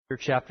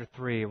Chapter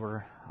 3.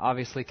 We're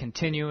obviously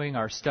continuing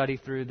our study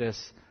through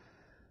this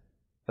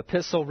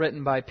epistle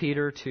written by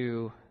Peter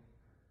to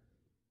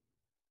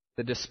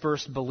the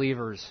dispersed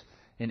believers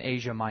in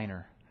Asia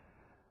Minor.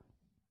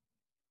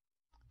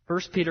 1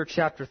 Peter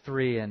chapter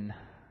 3, and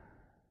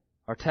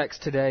our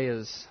text today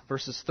is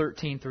verses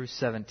 13 through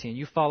 17.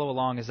 You follow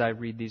along as I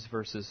read these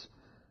verses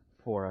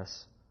for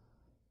us.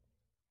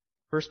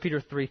 1 Peter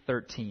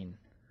 3:13.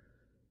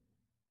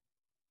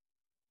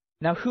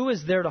 Now who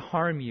is there to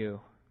harm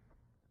you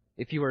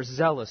if you are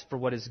zealous for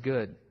what is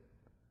good?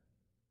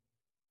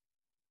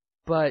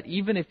 But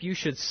even if you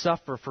should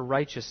suffer for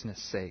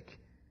righteousness' sake,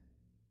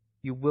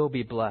 you will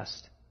be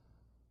blessed.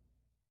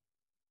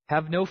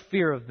 Have no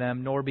fear of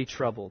them, nor be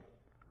troubled.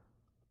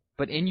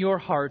 But in your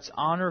hearts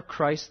honor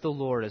Christ the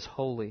Lord as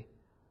holy,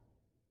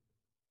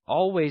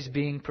 always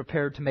being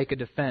prepared to make a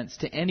defense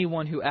to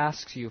anyone who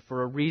asks you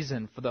for a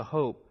reason for the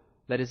hope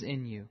that is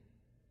in you.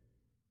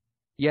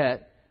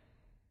 Yet,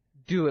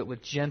 do it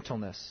with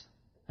gentleness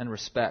and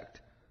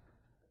respect,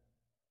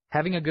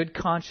 having a good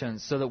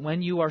conscience, so that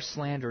when you are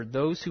slandered,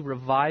 those who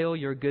revile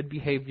your good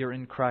behavior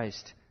in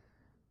Christ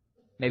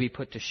may be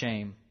put to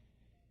shame.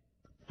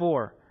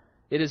 For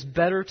it is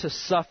better to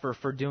suffer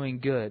for doing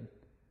good,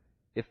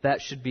 if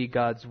that should be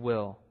God's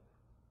will,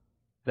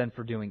 than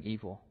for doing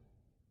evil.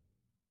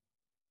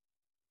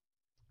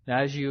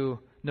 Now, as you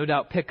no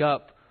doubt pick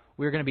up,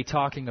 we're going to be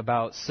talking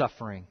about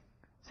suffering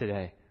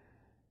today.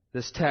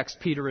 This text,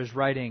 Peter is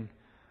writing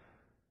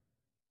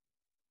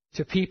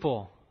to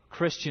people,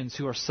 Christians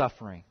who are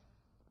suffering.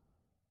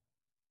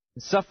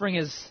 And suffering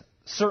is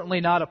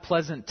certainly not a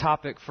pleasant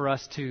topic for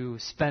us to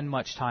spend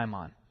much time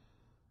on.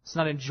 It's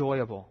not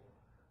enjoyable.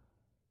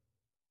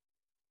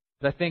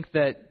 But I think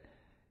that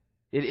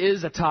it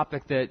is a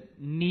topic that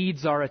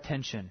needs our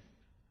attention.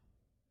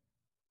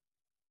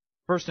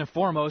 First and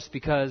foremost,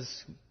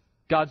 because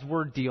God's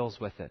Word deals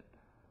with it.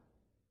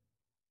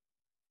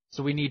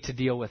 So we need to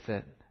deal with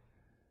it.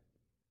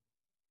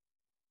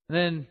 And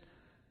then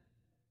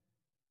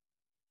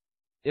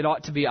it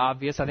ought to be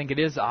obvious, I think it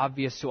is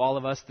obvious to all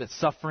of us, that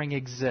suffering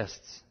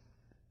exists.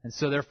 And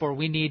so therefore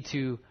we need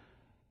to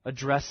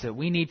address it.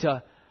 We need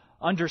to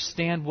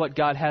understand what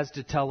God has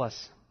to tell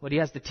us, what He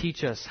has to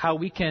teach us, how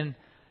we can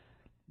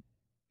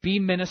be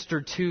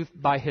ministered to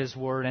by His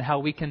Word, and how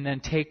we can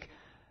then take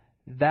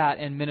that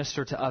and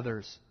minister to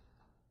others.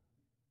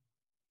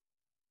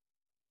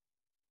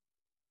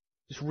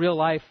 Just real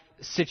life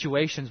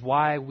situations,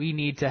 why we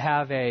need to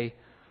have a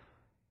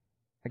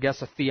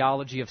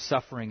theology of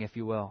suffering, if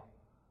you will.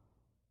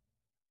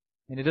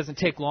 And it doesn't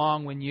take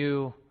long when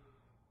you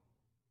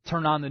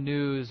turn on the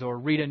news or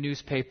read a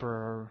newspaper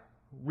or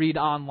read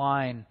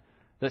online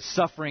that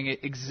suffering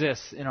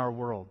exists in our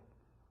world.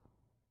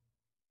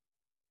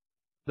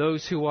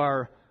 Those who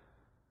are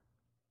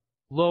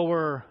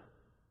lower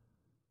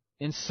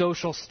in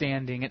social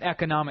standing and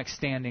economic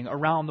standing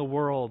around the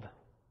world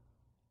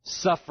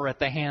suffer at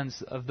the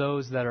hands of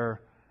those that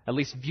are, at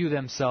least view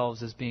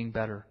themselves as being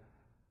better.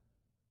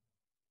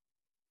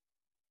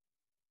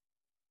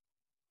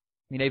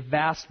 I mean, a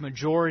vast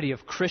majority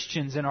of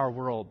Christians in our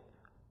world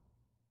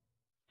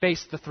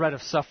face the threat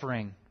of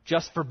suffering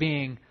just for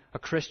being a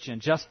Christian,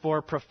 just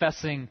for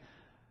professing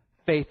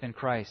faith in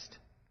Christ.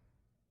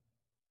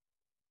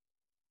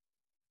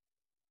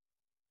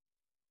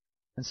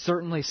 And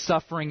certainly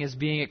suffering is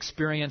being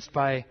experienced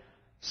by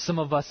some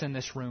of us in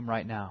this room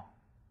right now.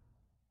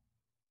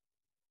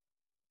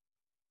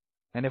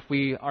 And if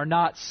we are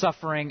not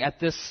suffering at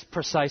this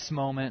precise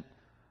moment,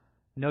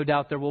 no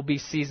doubt there will be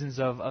seasons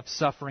of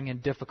suffering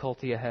and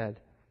difficulty ahead.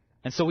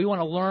 And so we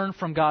want to learn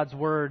from God's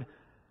Word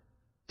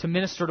to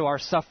minister to our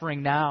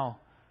suffering now.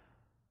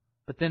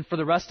 But then for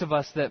the rest of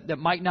us that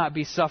might not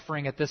be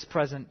suffering at this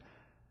present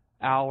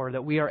hour,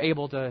 that we are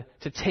able to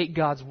take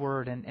God's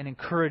Word and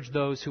encourage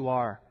those who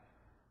are.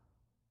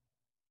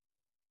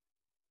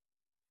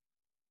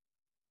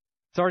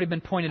 It's already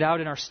been pointed out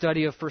in our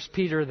study of 1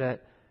 Peter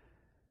that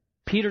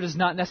Peter does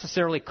not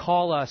necessarily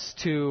call us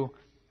to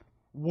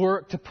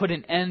work to put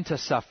an end to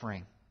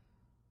suffering.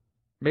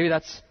 Maybe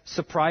that's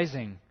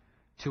surprising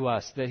to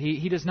us, that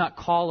he does not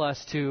call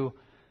us to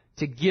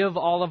give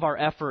all of our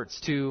efforts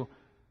to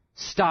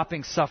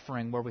stopping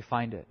suffering where we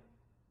find it.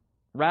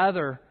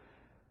 Rather,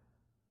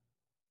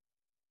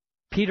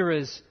 Peter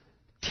is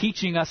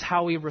teaching us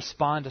how we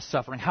respond to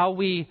suffering, how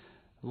we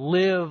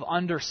live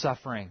under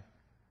suffering.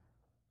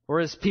 Or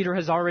as Peter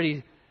has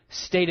already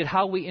stated,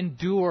 how we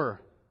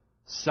endure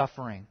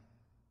suffering.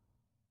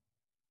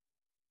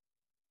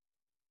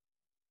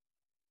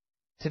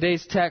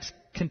 Today's text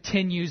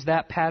continues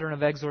that pattern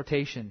of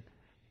exhortation.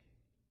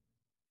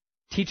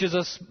 Teaches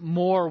us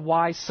more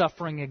why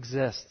suffering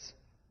exists,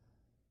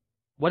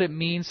 what it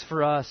means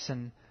for us,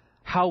 and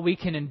how we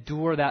can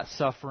endure that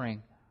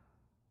suffering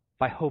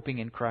by hoping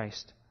in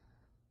Christ.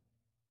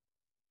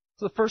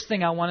 So the first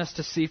thing I want us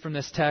to see from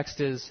this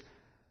text is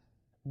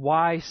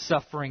why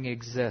suffering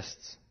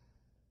exists.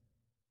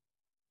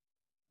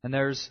 And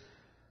there's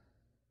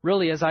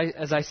really, as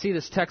I see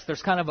this text,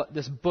 there's kind of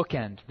this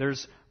bookend.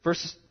 There's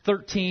verse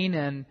 13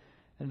 and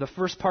in the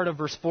first part of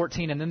verse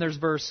 14, and then there's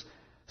verse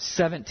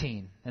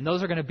 17. And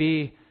those are going to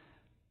be,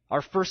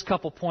 our first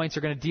couple points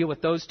are going to deal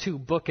with those two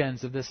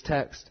bookends of this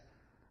text.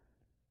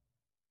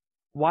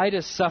 Why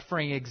does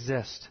suffering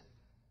exist?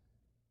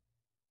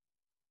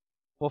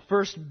 Well,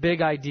 first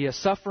big idea,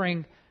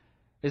 suffering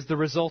is the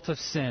result of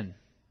sin.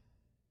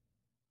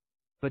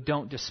 But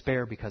don't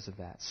despair because of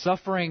that.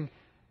 Suffering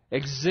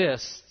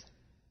exists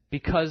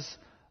because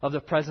of the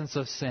presence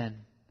of sin.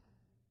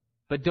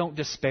 But don't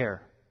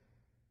despair.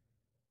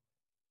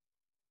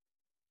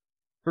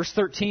 Verse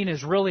 13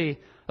 is really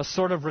a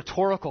sort of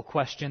rhetorical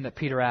question that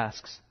Peter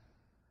asks.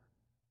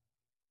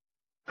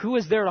 Who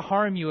is there to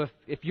harm you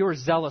if you're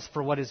zealous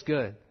for what is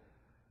good?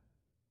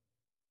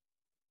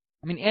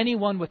 I mean,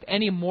 anyone with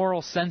any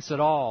moral sense at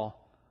all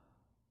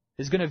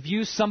is going to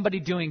view somebody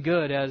doing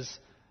good as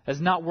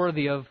not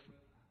worthy of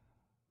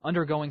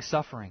undergoing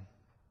suffering.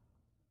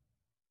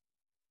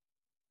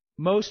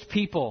 Most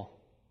people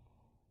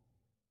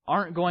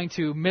aren't going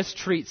to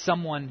mistreat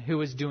someone who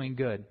is doing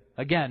good.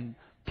 Again,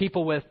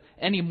 people with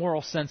any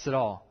moral sense at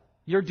all.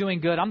 You're doing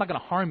good. I'm not going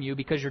to harm you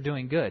because you're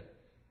doing good.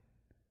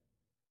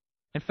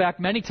 In fact,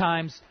 many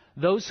times,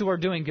 those who are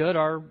doing good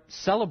are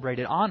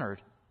celebrated,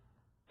 honored,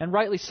 and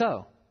rightly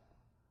so.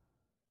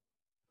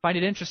 I find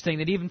it interesting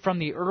that even from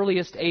the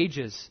earliest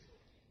ages,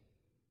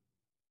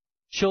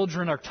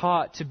 children are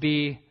taught to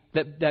be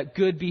that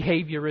good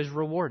behavior is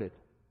rewarded.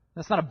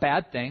 That's not a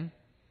bad thing.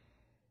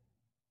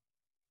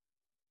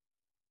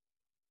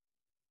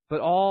 But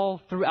all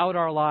throughout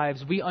our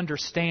lives, we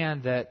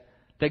understand that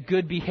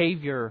good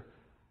behavior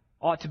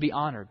ought to be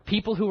honored.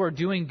 People who are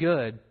doing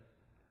good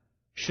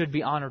should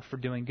be honored for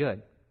doing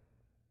good.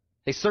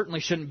 They certainly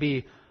shouldn't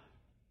be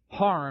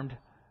harmed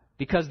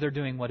because they're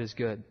doing what is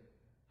good.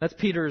 That's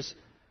Peter's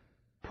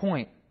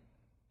point,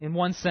 in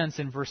one sense,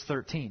 in verse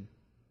 13.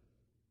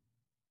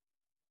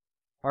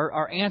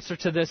 Our answer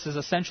to this is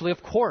essentially,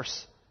 of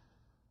course,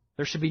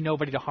 there should be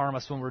nobody to harm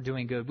us when we're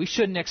doing good. We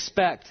shouldn't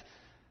expect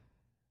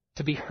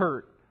to be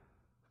hurt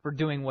for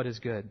doing what is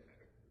good.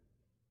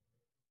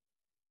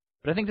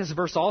 But I think this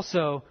verse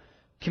also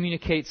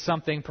communicates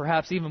something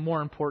perhaps even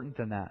more important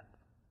than that.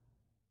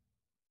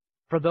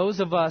 For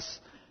those of us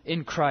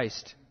in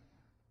Christ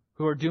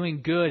who are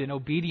doing good in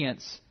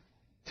obedience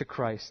to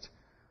Christ,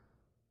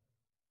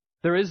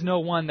 there is no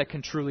one that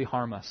can truly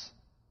harm us.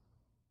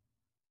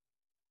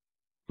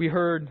 We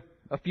heard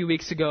a few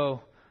weeks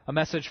ago a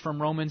message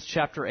from Romans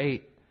chapter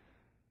 8.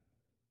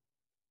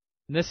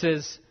 And this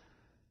is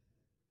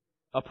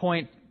a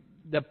point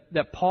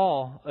that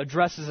Paul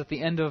addresses at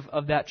the end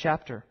of that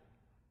chapter.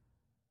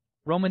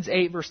 Romans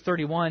 8, verse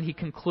 31, he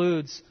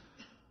concludes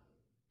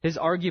his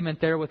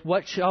argument there with,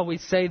 "What shall we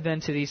say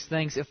then to these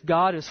things? If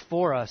God is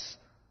for us,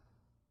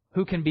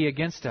 who can be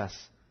against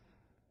us?"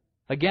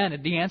 Again,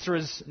 the answer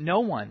is no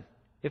one.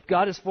 If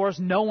God is for us,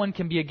 no one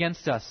can be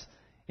against us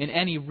in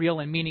any real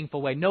and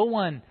meaningful way. No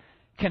one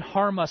can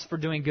harm us for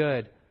doing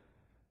good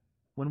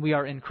when we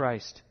are in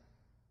Christ.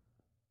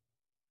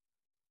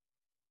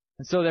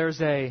 And so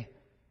there's a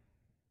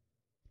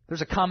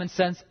common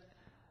sense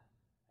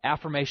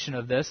affirmation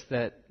of this,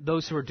 that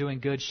those who are doing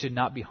good should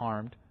not be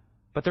harmed.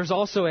 But there's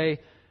also a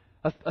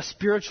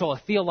spiritual, a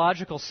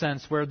theological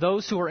sense where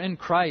those who are in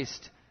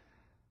Christ,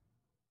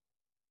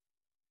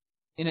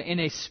 in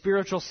a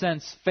spiritual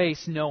sense,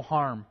 face no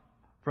harm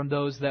from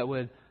those that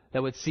would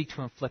seek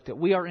to inflict it.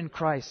 We are in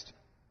Christ.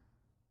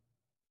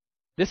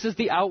 This is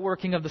the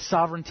outworking of the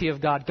sovereignty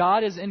of God.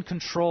 God is in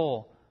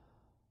control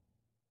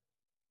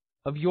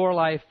of your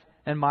life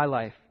and my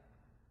life.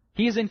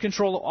 He is in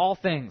control of all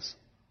things.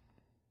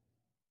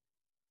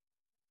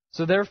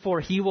 So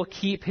therefore, He will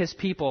keep His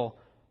people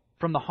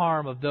from the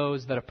harm of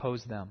those that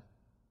oppose them.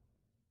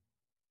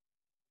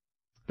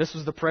 This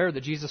was the prayer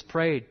that Jesus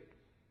prayed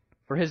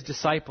for His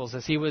disciples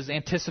as He was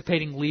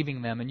anticipating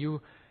leaving them. And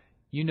you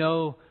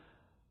know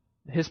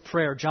His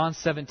prayer, John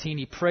 17.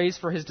 He prays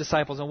for His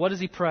disciples. And what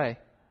does He pray?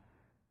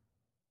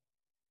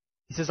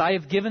 He says, "I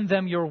have given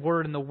them your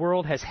word, and the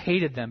world has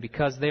hated them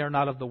because they are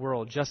not of the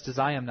world, just as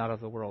I am not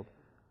of the world.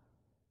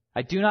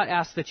 I do not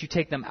ask that you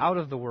take them out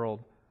of the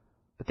world,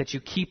 but that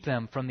you keep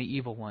them from the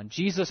evil one."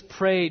 Jesus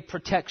prayed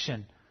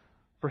protection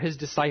for His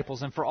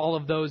disciples and for all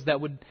of those that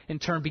would in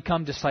turn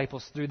become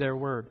disciples through their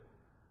word.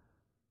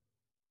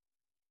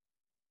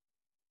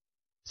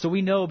 So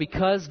we know,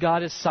 because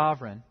God is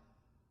sovereign,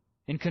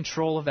 in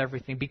control of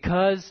everything,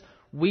 because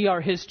we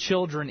are His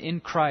children in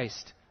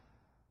Christ,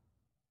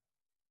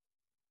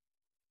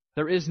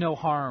 there is no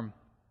harm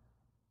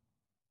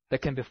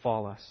that can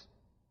befall us.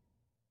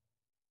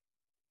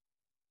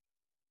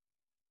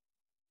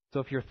 So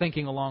if you're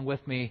thinking along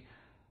with me,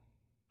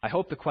 I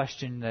hope the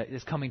question that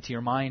is coming to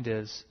your mind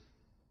is,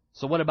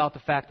 so what about the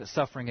fact that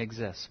suffering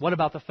exists? What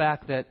about the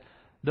fact that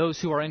those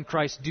who are in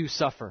Christ do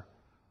suffer?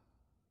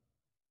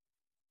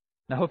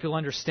 And I hope you'll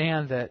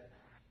understand that,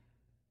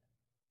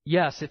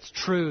 yes, it's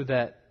true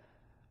that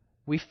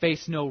we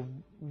face no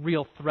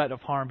real threat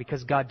of harm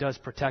because God does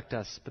protect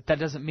us. But that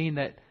doesn't mean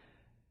that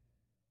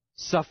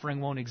suffering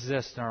won't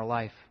exist in our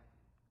life.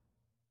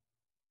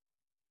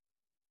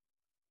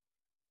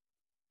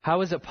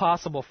 How is it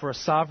possible for a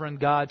sovereign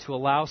God to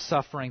allow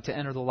suffering to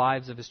enter the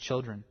lives of His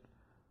children?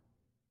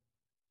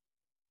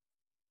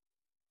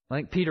 I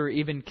think Peter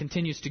even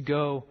continues to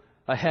go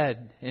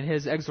ahead in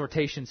his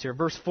exhortations here.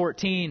 Verse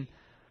 14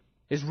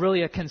 is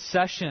really a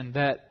concession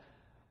that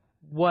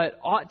what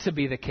ought to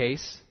be the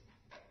case,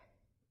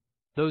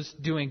 those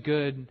doing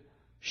good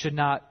should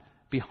not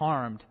be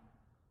harmed,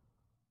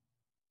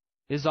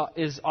 is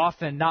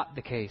often not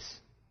the case.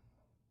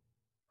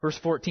 Verse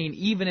 14,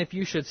 even if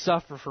you should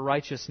suffer for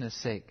righteousness'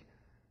 sake.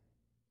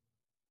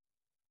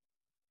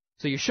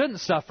 So you shouldn't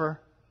suffer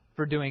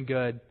for doing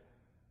good,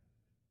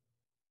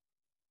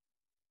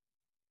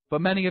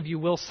 but many of you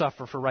will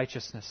suffer for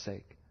righteousness'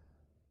 sake.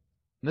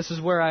 And this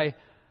is where I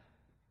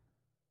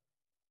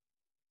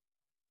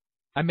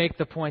make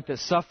the point that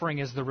suffering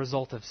is the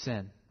result of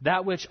sin.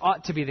 That which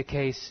ought to be the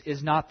case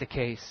is not the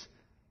case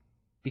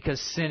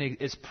because sin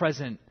is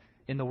present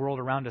in the world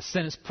around us.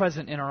 Sin is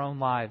present in our own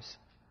lives.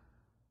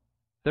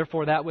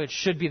 Therefore, that which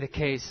should be the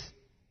case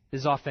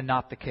is often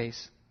not the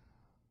case.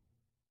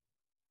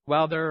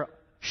 While there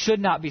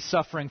should not be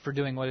suffering for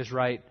doing what is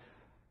right,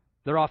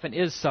 there often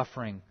is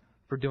suffering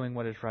for doing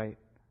what is right.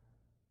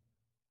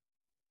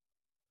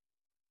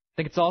 I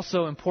think it's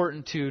also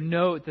important to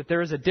note that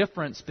there is a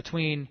difference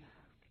between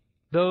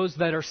those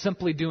that are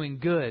simply doing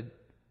good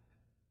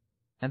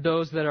and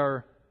those that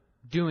are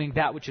doing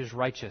that which is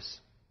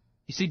righteous.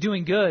 You see,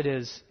 doing good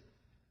is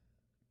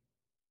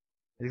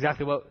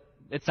exactly what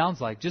it sounds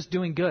like, just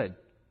doing good.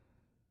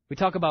 We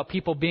talk about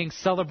people being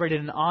celebrated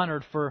and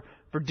honored for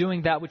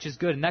doing that which is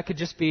good, and that could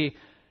just be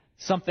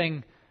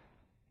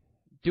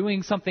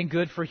doing something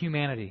good for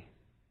humanity.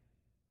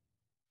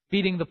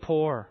 Feeding the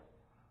poor.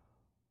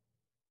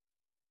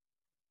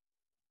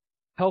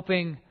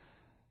 Helping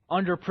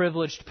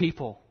underprivileged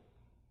people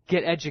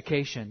get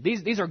education.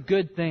 These are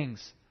good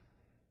things.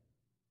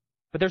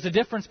 But there's a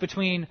difference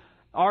between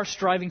our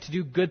striving to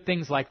do good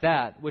things like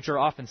that, which are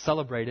often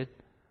celebrated,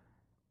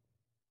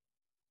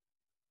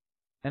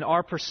 and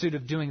our pursuit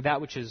of doing that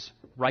which is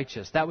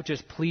righteous, that which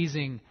is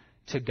pleasing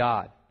to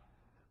God.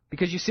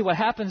 Because you see, what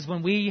happens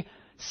when we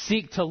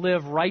seek to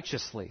live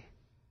righteously,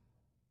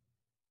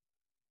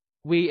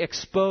 we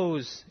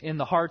expose in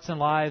the hearts and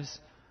lives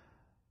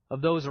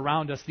of those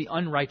around us the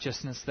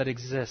unrighteousness that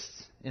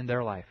exists in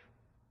their life.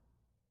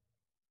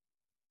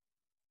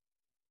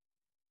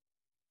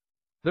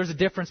 There's a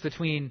difference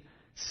between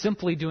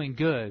simply doing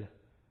good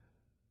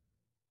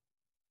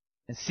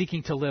and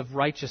seeking to live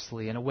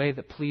righteously in a way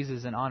that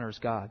pleases and honors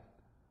God.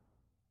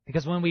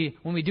 Because when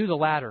we do the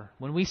latter,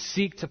 when we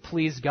seek to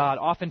please God,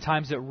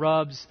 oftentimes it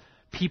rubs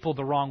people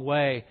the wrong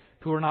way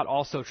who are not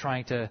also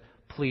trying to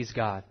please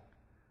God.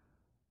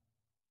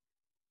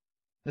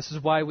 This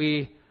is why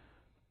we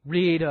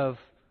read of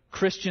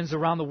Christians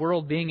around the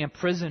world being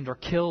imprisoned or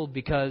killed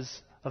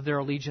because of their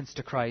allegiance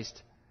to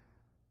Christ.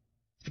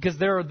 It's because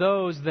there are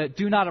those that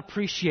do not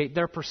appreciate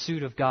their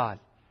pursuit of God,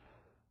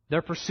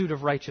 their pursuit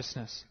of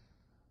righteousness.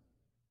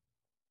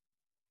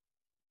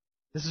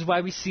 This is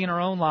why we see in our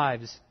own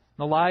lives,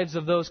 the lives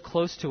of those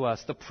close to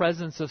us, the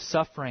presence of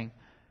suffering,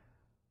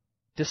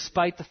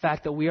 despite the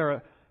fact that we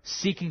are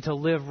seeking to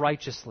live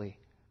righteously.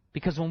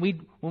 Because when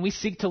we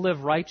seek to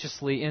live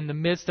righteously in the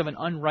midst of an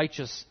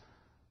unrighteous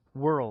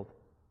world,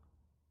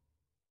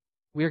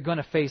 we are going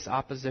to face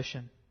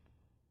opposition.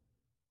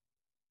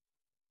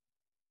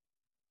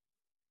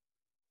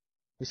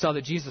 We saw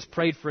that Jesus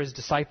prayed for His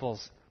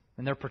disciples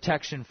and their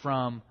protection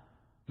from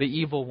the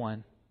evil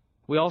one.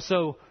 We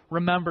also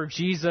remember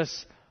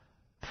Jesus'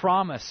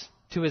 promise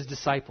to His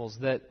disciples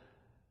that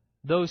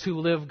those who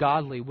live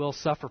godly will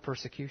suffer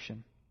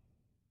persecution.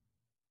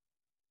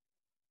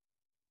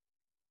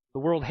 The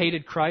world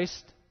hated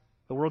Christ.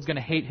 The world's going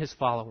to hate His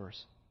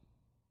followers.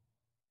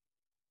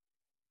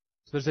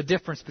 So there's a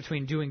difference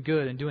between doing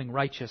good and doing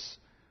righteous.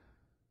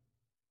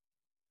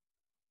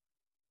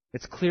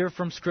 It's clear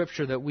from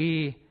Scripture that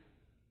we,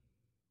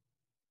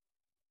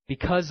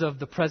 because of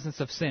the presence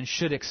of sin,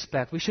 should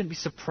expect. We shouldn't be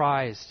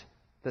surprised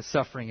that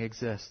suffering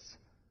exists.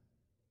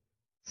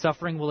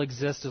 Suffering will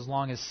exist as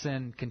long as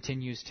sin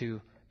continues to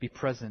be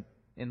present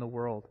in the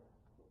world.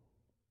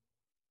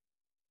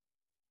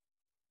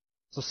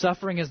 So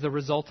suffering is the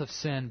result of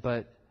sin,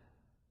 but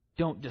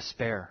don't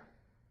despair.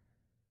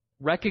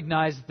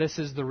 Recognize this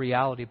is the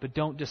reality, but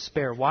don't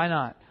despair. Why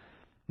not?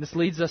 This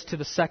leads us to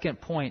the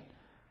second point.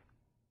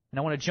 And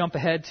I want to jump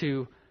ahead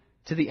to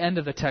the end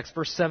of the text,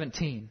 verse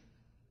 17.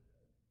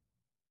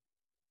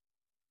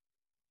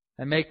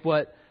 And make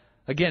what,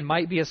 again,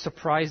 might be a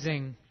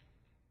surprising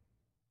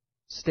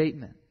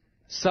statement.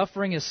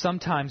 Suffering is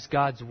sometimes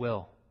God's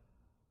will.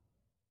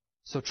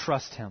 So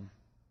trust Him.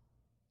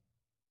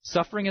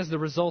 Suffering is the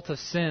result of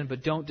sin,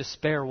 but don't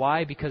despair.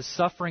 Why? Because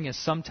suffering is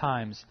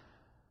sometimes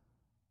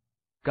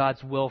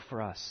God's will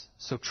for us.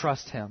 So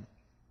trust Him.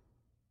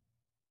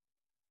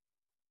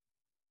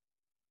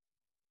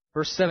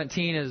 Verse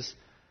 17 is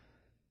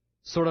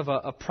sort of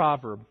a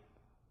proverb.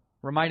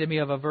 Reminded me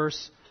of a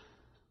verse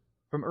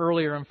from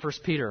earlier in 1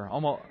 Peter.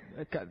 Almost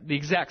the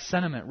exact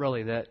sentiment,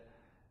 really, that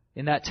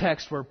in that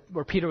text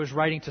where Peter was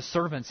writing to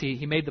servants,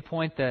 he made the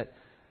point that,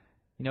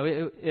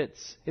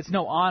 It's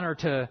no honor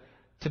to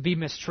be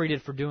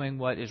mistreated for doing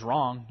what is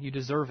wrong. You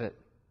deserve it.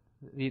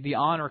 The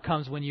honor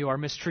comes when you are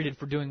mistreated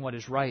for doing what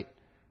is right.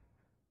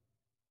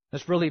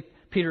 That's really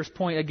Peter's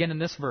point again in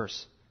this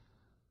verse.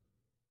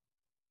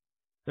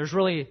 There's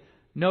really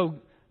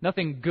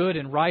nothing good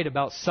and right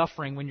about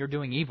suffering when you're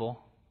doing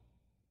evil.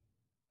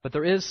 But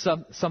there is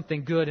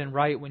something good and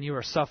right when you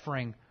are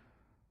suffering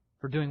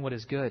for doing what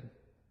is good.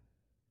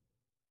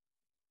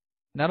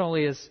 Not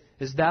only is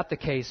that the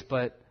case,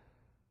 but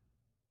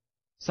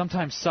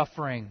sometimes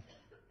suffering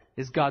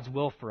is God's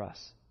will for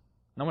us.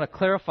 And I want to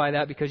clarify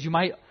that because you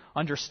might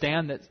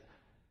understand that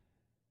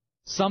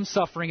some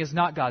suffering is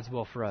not God's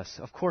will for us.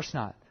 Of course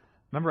not.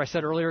 Remember I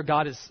said earlier,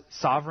 God is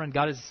sovereign.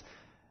 God is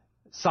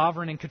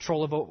sovereign in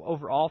control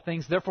over all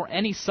things. Therefore,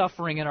 any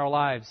suffering in our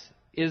lives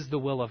is the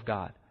will of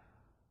God.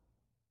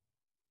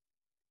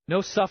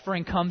 No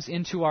suffering comes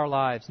into our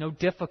lives. No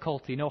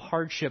difficulty, no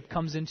hardship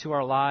comes into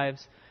our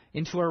lives,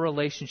 into our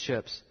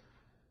relationships,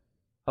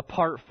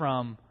 apart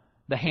from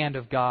the hand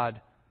of God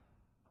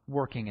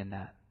working in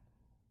that.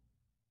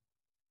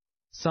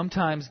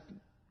 Sometimes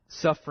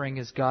suffering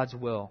is God's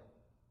will.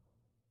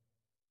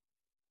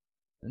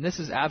 And this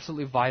is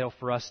absolutely vital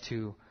for us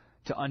to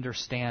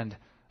understand,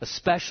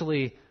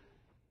 especially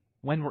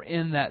when we're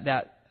in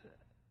that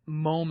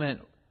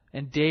moment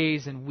and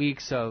days and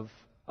weeks of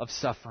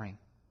suffering.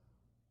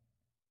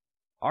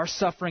 Our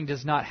suffering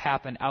does not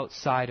happen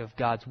outside of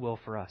God's will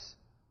for us.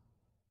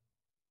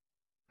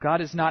 God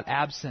is not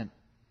absent.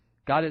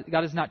 God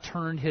has not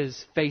turned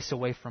His face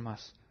away from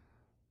us.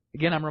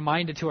 Again, I'm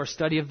reminded to our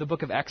study of the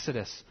book of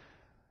Exodus,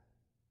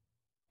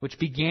 which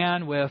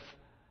began with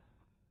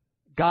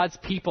God's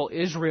people,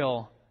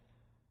 Israel,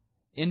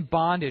 in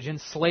bondage, in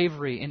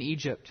slavery in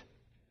Egypt.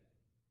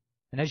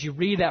 And as you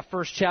read that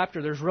first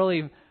chapter, there's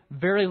really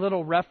very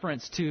little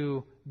reference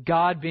to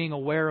God being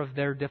aware of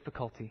their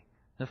difficulty.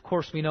 And of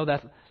course, we know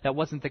that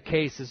wasn't the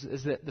case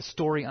as the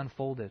story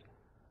unfolded.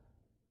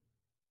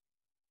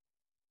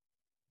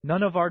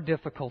 None of our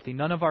difficulty,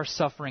 none of our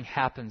suffering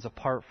happens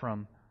apart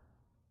from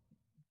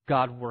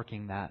God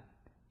working that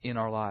in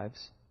our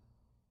lives.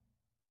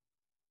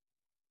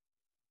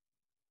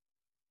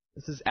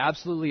 This is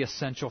absolutely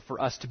essential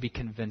for us to be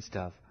convinced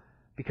of,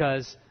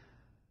 because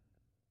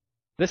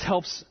this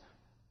helps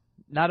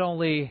not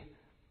only,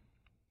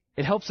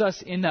 it helps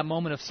us in that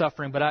moment of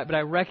suffering, but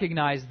I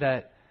recognize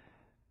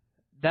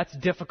that's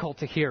difficult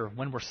to hear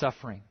when we're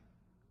suffering.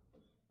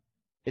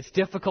 It's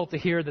difficult to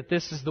hear that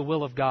this is the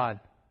will of God.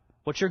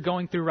 What you're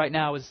going through right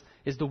now is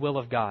the will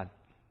of God.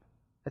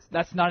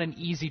 That's not an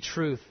easy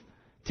truth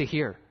to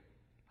hear.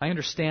 I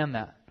understand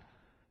that.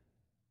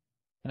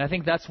 And I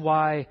think that's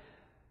why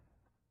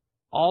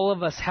all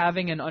of us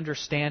having an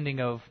understanding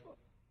of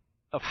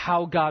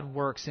how God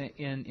works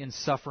in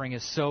suffering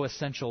is so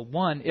essential.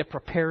 One, it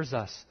prepares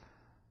us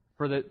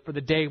for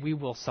the day we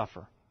will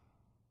suffer.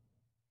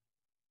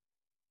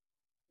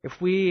 If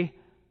we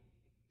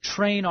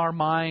train our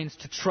minds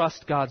to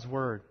trust God's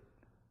Word,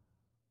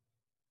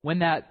 when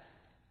that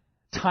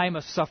time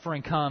of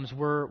suffering comes,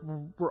 we're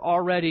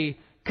already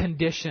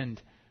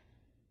conditioned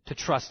to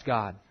trust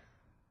God.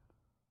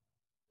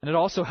 And it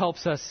also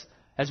helps us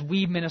as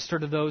we minister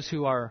to those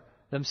who are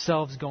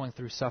themselves going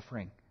through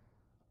suffering.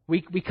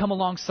 We come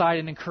alongside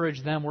and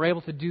encourage them. We're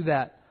able to do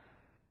that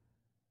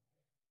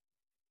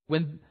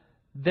when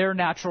their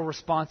natural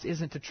response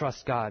isn't to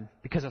trust God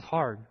because it's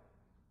hard.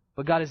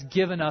 But God has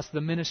given us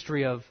the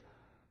ministry of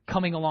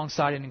coming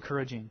alongside and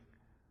encouraging.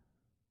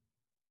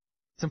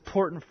 It's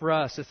important for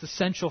us, it's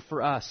essential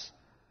for us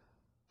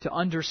to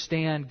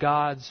understand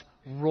God's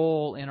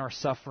role in our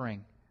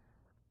suffering,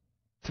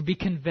 to be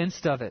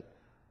convinced of it,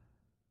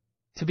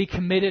 to be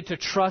committed to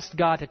trust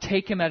God, to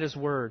take Him at His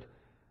word,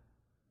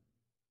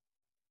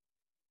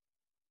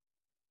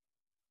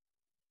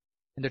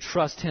 and to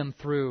trust Him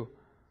through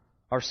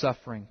our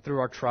suffering, through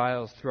our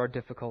trials, through our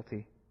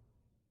difficulty.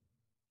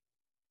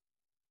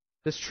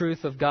 This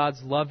truth of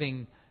God's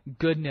loving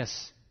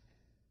goodness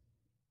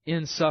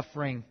in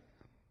suffering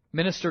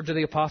ministered to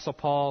the Apostle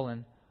Paul,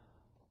 and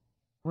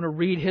I want to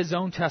read his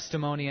own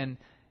testimony and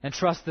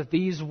trust that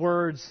these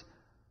words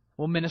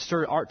will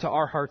minister to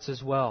our hearts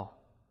as well.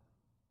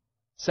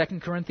 2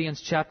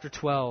 Corinthians chapter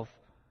 12.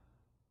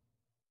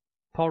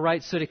 Paul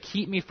writes, "So to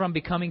keep me from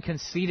becoming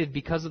conceited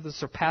because of the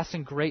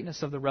surpassing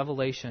greatness of the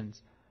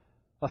revelations,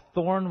 a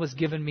thorn was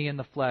given me in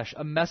the flesh,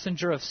 a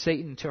messenger of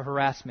Satan to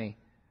harass me,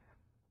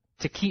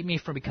 to keep me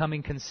from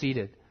becoming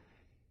conceited."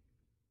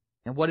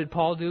 And what did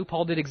Paul do?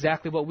 Paul did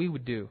exactly what we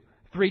would do.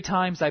 3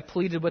 times I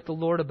pleaded with the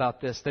Lord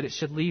about this, that it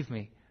should leave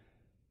me.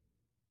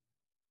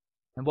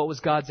 And what was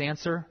God's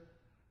answer?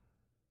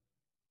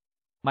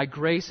 "My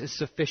grace is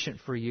sufficient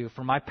for you,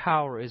 for my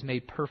power is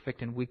made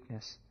perfect in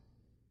weakness."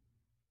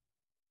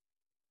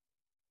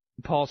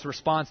 And Paul's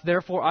response,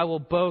 "Therefore I will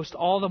boast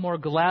all the more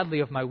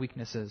gladly of my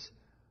weaknesses,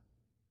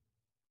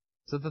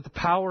 so that the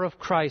power of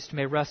Christ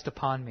may rest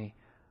upon me.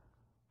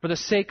 For the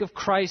sake of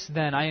Christ,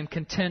 then, I am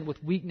content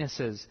with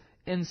weaknesses,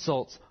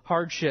 insults,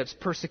 hardships,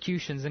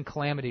 persecutions, and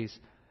calamities.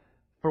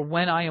 For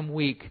when I am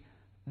weak,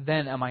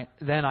 then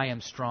I am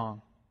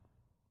strong."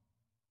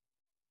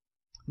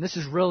 And this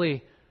is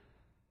really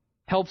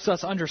helps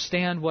us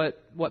understand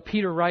what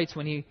Peter writes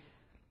when he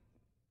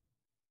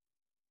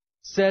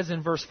says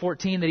in verse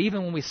 14 that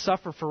even when we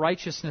suffer for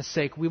righteousness'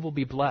 sake, we will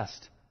be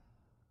blessed.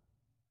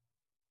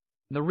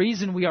 And the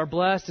reason we are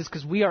blessed is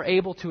because we are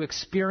able to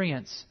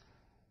experience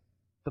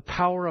the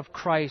power of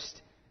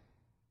Christ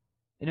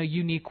in a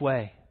unique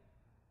way.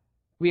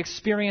 We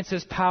experience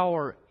His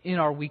power in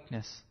our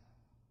weakness,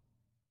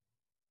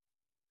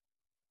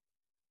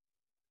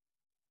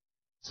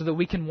 so that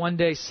we can one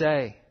day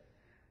say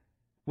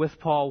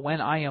with Paul,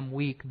 when I am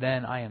weak,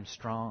 then I am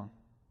strong.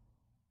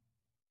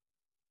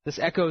 This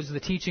echoes the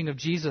teaching of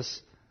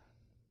Jesus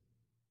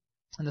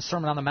in the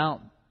Sermon on the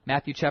Mount,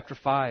 Matthew chapter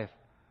 5. It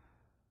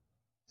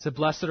said,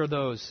 blessed are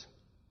those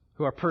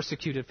who are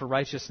persecuted for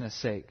righteousness'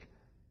 sake.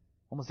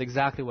 Almost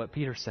exactly what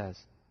Peter says.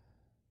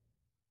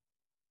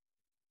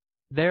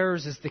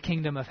 Theirs is the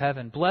kingdom of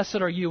heaven. Blessed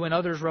are you when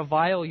others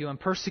revile you and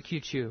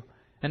persecute you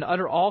and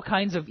utter all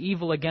kinds of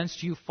evil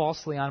against you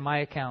falsely on my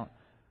account.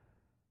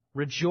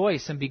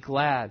 Rejoice and be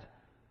glad,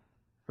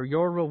 for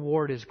your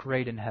reward is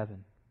great in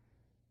heaven.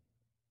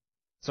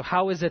 So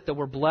how is it that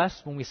we're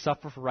blessed when we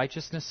suffer for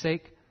righteousness'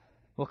 sake?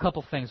 Well, a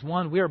couple things.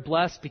 One, we are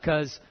blessed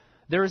because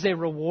there is a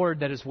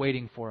reward that is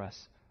waiting for us.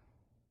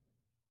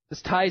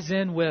 This ties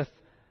in with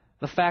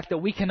the fact that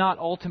we cannot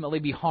ultimately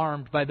be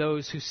harmed by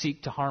those who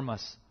seek to harm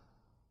us.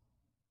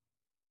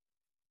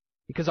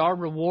 Because our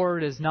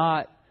reward is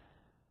not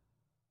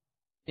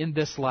in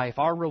this life.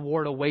 Our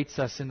reward awaits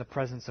us in the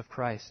presence of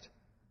Christ.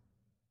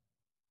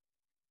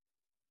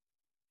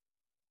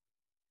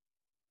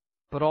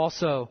 But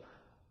also,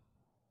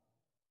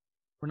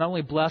 we're not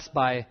only blessed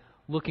by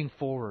looking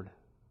forward.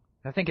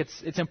 I think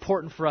it's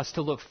important for us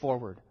to look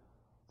forward.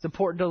 It's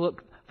important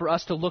for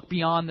us to look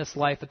beyond this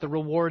life at the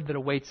reward that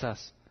awaits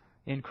us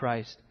in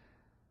Christ.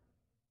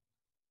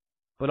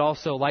 But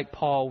also, like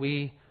Paul,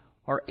 we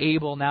are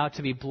able now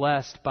to be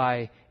blessed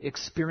by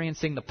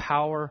experiencing the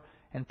power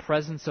and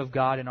presence of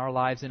God in our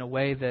lives in a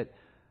way that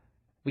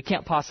we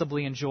can't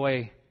possibly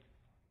enjoy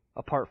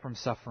apart from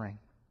suffering.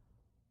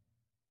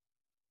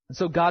 And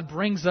so God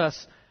brings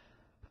us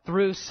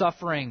through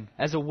suffering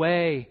as a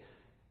way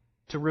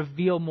to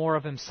reveal more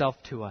of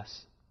Himself to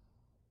us.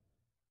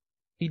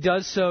 He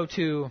does so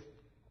to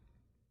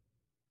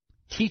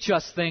teach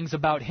us things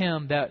about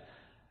Him that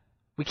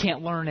we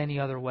can't learn any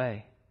other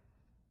way.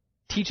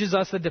 Teaches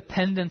us the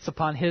dependence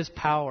upon His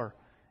power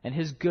and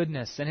His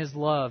goodness and His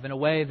love in a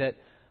way that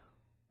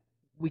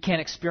we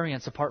can't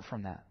experience apart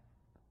from that.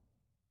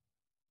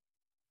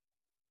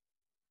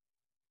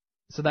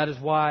 So that is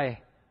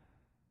why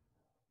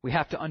we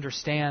have to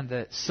understand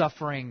that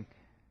suffering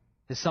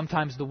is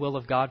sometimes the will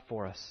of God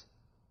for us,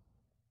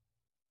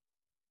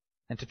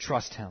 and to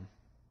trust Him.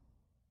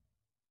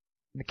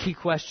 And the key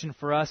question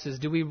for us is,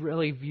 do we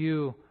really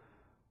view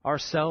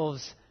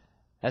ourselves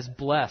as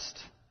blessed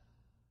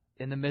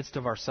in the midst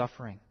of our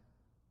suffering?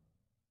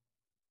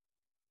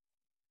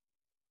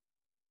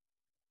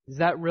 Is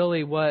that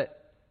really what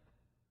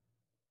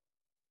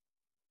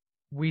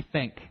we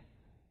think?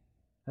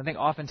 I think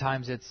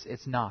oftentimes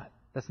it's not.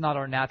 That's not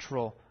our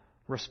natural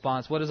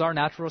response. What is our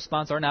natural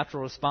response? Our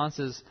natural response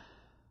is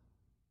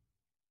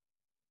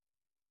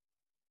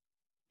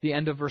the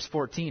end of verse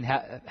 14.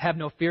 Have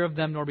no fear of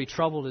them, nor be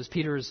troubled, is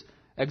Peter's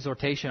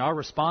exhortation. Our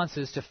response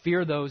is to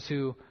fear those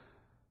who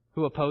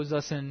oppose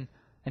us and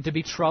to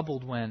be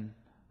troubled when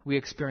we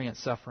experience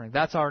suffering.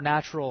 That's our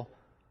natural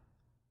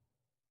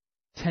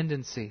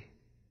tendency,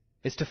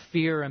 is to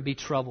fear and be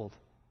troubled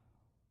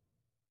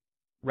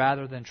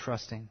rather than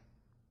trusting.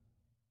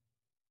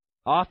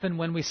 Often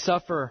when we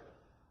suffer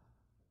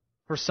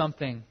for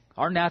something,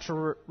 our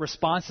natural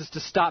response is to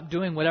stop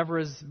doing whatever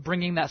is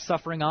bringing that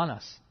suffering on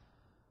us.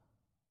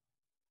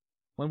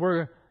 When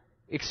we're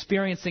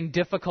experiencing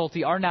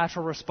difficulty, our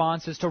natural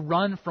response is to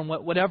run from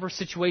whatever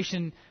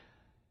situation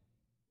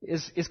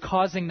is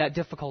causing that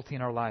difficulty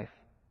in our life.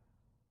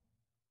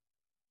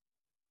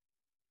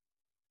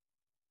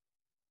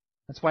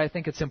 That's why I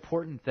think it's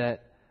important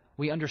that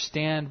we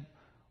understand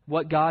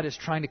what God is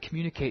trying to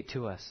communicate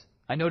to us.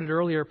 I noted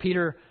earlier,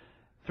 Peter,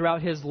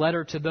 throughout his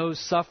letter to those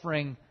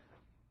suffering,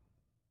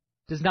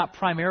 does not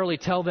primarily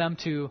tell them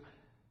to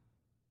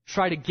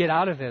try to get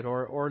out of it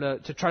or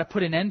to try to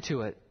put an end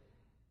to it.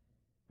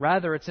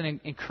 Rather, it's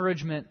an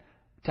encouragement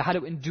to how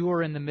to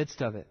endure in the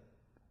midst of it.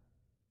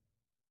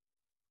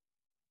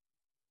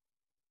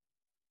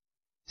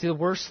 See, the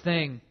worst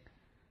thing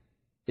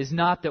is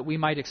not that we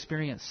might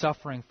experience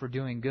suffering for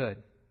doing good.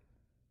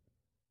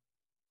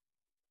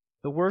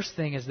 The worst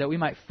thing is that we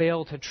might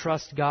fail to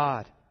trust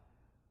God.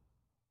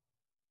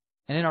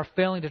 And in our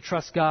failing to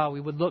trust God,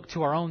 we would look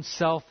to our own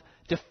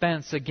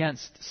self-defense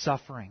against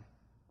suffering,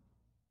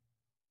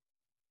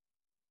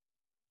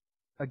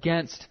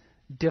 against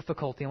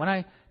difficulty. And when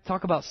I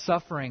talk about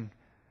suffering,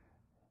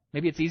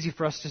 maybe it's easy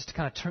for us just to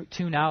kind of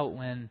tune out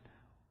when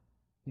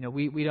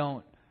we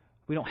don't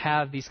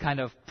have these kind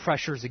of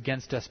pressures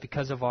against us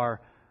because of our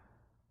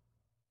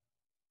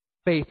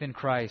faith in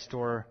Christ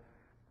or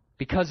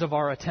because of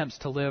our attempts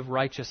to live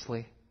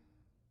righteously.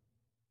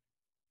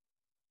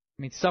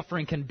 I mean,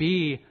 suffering can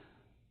be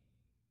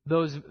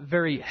those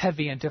very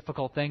heavy and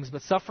difficult things,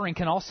 but suffering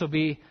can also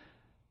be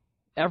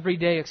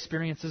everyday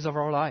experiences of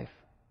our life.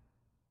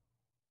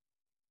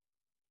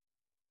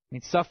 I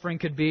mean, suffering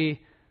could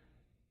be,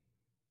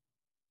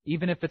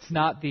 even if it's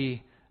not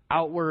the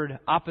outward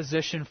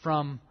opposition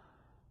from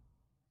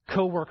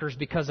coworkers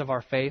because of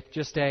our faith,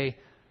 just a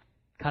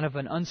kind of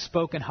an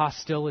unspoken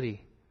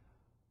hostility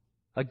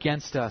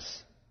against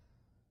us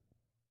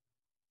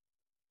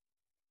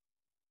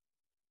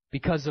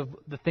because of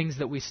the things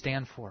that we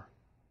stand for.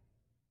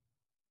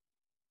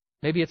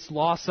 Maybe it's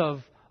loss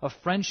of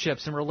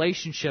friendships and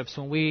relationships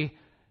when we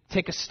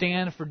take a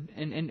stand for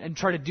and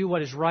try to do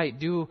what is right,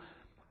 do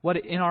what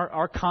in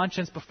our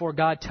conscience before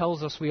God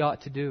tells us we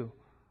ought to do.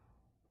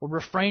 We're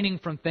refraining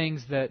from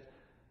things that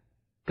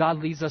God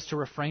leads us to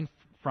refrain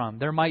from.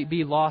 There might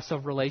be loss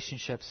of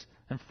relationships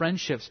and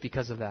friendships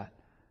because of that.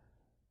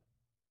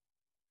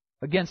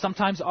 Again,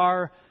 sometimes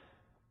our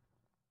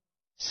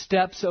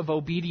steps of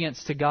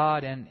obedience to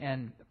God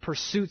and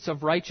pursuits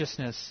of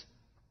righteousness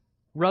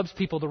rubs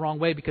people the wrong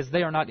way because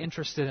they are not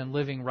interested in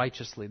living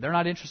righteously. They're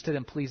not interested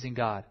in pleasing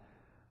God.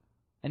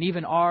 And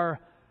even our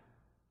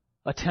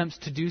attempts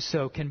to do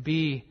so can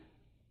be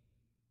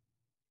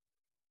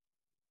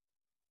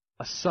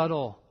a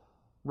subtle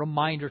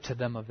reminder to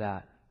them of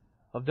that,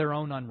 of their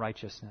own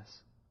unrighteousness.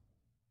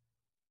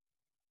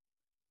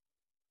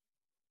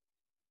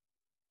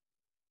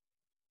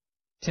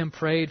 Tim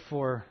prayed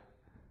for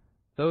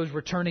those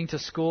returning to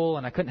school,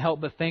 and I couldn't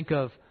help but think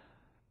of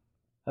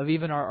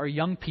even our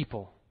young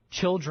people,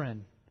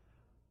 children,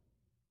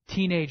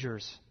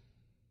 teenagers.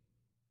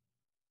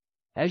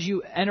 As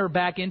you enter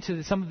back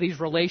into some of these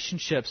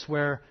relationships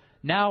where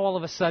now all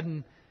of a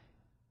sudden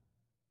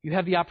you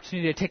have the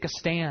opportunity to take a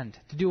stand,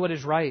 to do what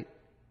is right.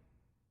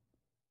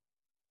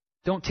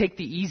 Don't take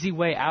the easy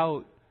way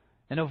out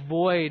and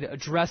avoid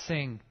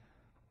addressing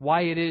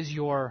why it is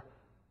you're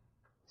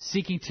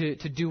seeking to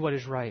do what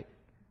is right.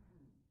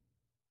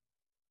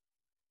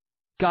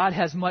 God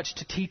has much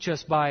to teach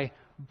us by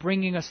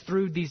bringing us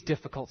through these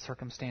difficult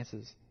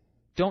circumstances.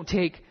 Don't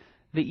take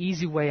the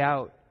easy way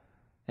out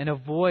and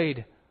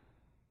avoid,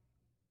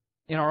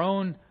 in our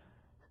own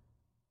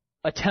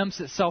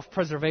attempts at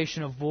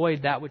self-preservation,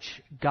 avoid that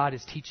which God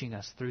is teaching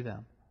us through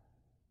them.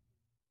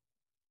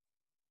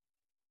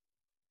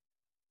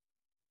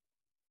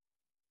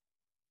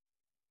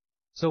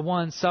 So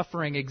one,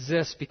 suffering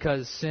exists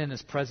because sin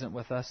is present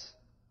with us,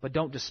 but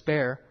don't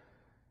despair.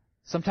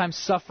 Sometimes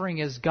suffering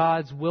is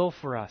God's will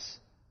for us.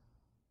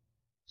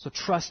 So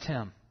trust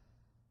Him.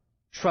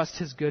 Trust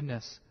His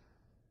goodness.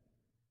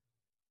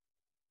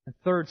 And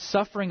third,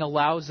 suffering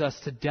allows us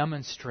to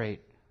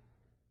demonstrate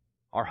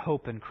our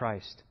hope in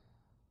Christ.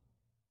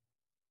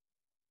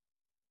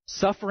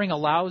 Suffering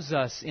allows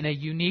us in a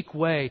unique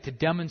way to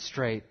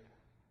demonstrate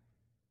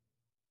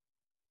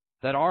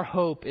that our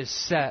hope is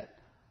set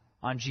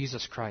on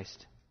Jesus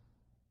Christ.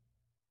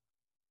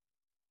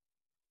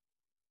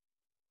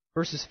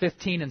 Verses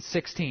 15 and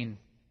 16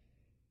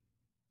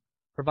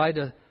 provide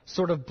a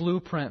sort of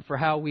blueprint for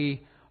how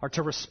we are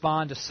to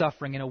respond to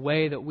suffering in a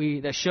way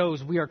that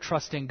shows we are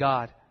trusting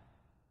God.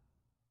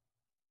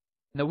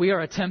 And that we are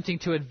attempting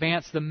to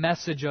advance the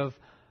message of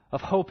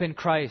hope in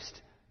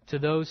Christ to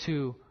those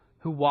who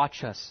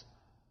watch us.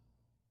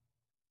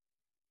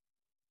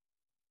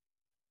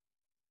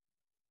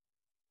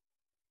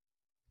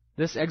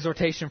 This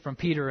exhortation from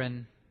Peter,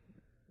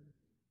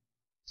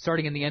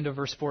 starting in the end of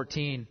verse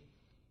 14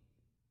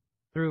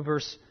 through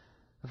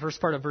the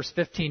first part of verse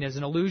 15, is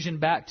an allusion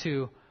back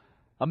to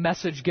a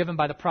message given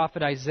by the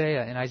prophet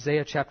Isaiah in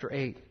Isaiah chapter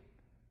 8. I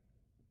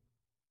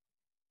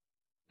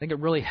think it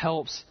really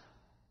helps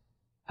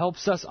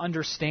us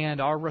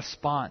understand our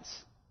response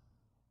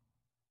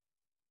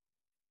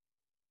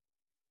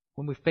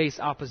when we face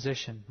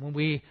opposition, when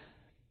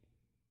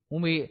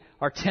we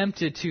are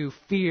tempted to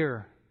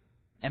fear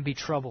and be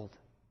troubled.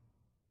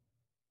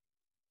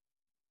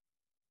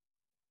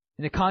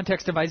 In the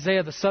context of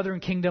Isaiah, the southern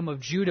kingdom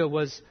of Judah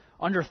was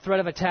under threat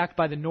of attack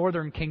by the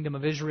northern kingdom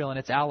of Israel and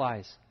its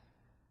allies.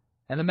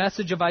 And the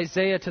message of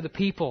Isaiah to the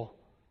people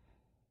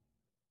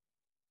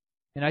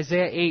in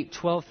Isaiah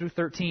 8:12 through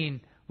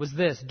 13 was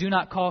this: do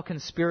not call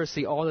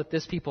conspiracy all that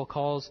this people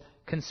calls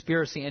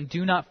conspiracy, and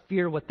do not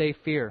fear what they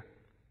fear,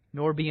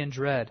 nor be in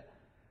dread.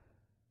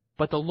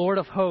 But the Lord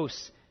of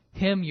hosts,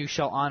 Him you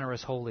shall honor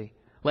as holy.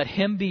 Let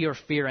Him be your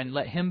fear, and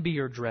let Him be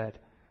your dread.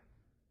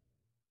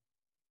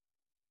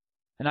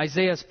 And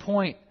Isaiah's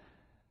point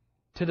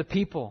to the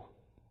people,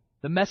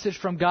 the message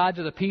from God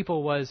to the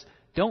people was,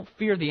 don't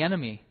fear the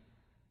enemy.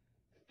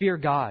 Fear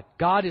God.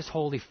 God is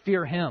holy.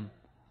 Fear Him.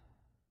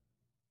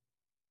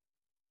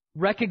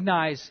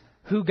 Recognize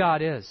who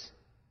God is.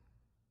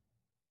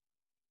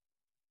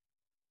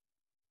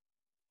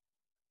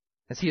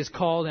 As He is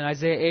called in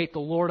Isaiah 8, the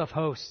Lord of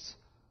hosts.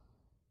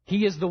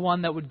 He is the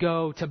one that would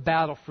go to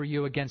battle for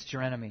you against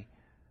your enemy.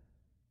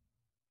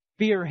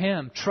 Fear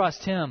Him.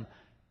 Trust Him.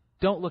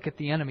 Don't look at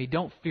the enemy.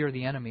 Don't fear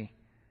the enemy.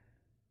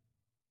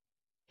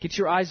 Get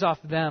your eyes off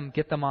them.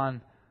 Get them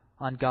on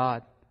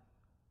God.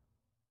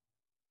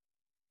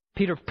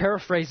 Peter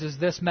paraphrases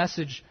this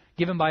message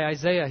given by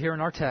Isaiah here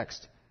in our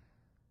text.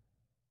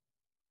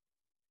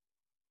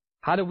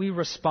 How do we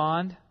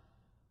respond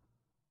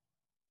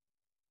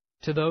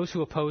to those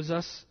who oppose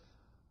us?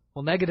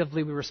 Well,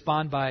 negatively we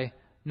respond by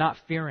not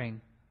fearing,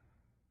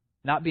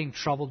 not being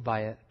troubled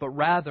by it, but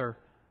rather,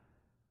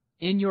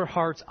 in your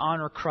hearts,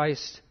 honor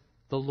Christ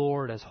the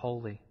Lord as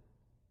holy.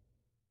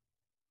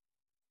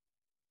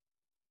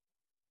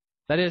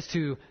 That is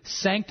to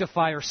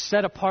sanctify or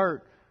set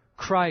apart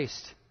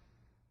Christ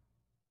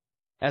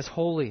as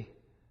holy.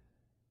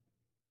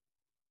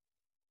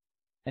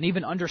 And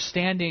even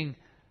understanding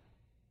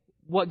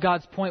what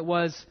God's point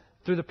was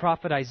through the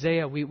prophet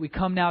Isaiah, we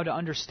come now to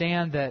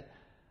understand that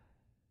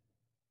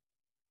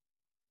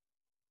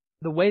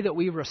the way that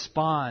we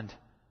respond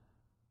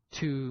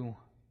to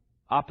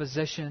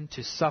opposition,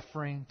 to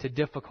suffering, to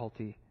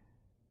difficulty,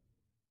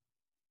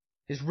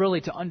 is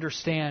really to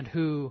understand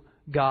who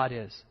God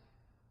is,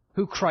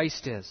 who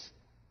Christ is.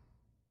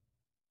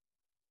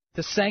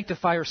 To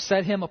sanctify or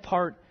set Him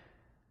apart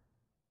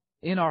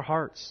in our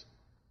hearts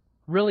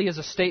really is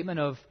a statement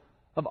of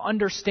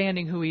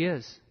understanding who He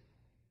is.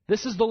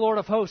 This is the Lord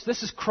of hosts.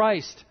 This is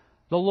Christ,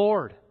 the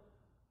Lord,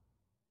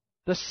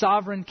 the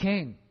sovereign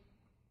King.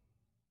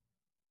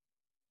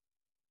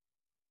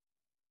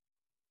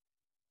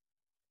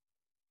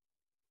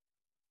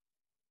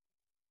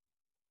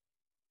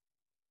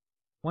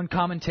 One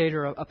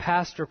commentator, a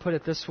pastor, put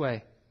it this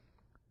way: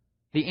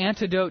 the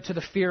antidote to the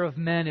fear of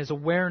men is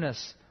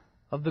awareness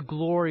of the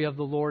glory of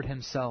the Lord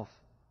Himself.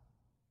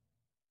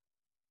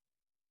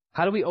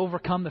 How do we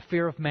overcome the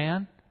fear of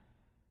man?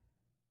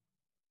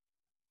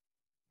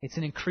 It's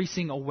an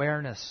increasing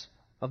awareness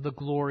of the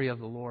glory of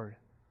the Lord.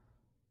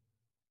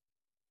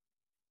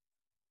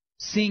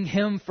 Seeing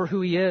Him for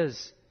who He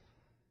is.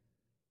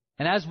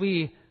 And as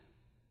we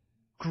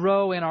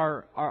grow in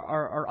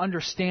our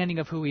understanding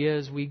of who He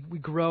is, we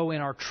grow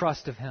in our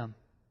trust of Him.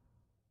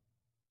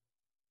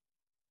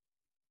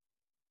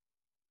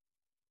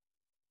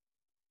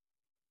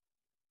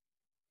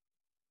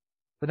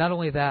 But not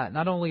only that,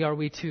 not only are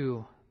we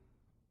to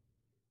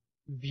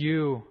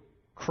view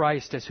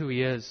Christ as who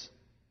He is,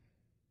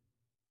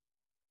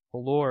 the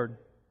Lord,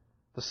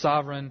 the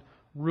sovereign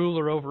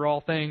ruler over all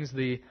things,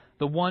 the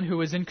one who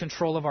is in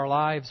control of our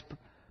lives,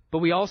 but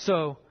we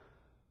also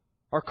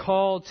are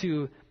called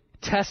to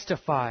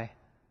testify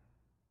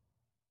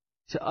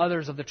to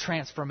others of the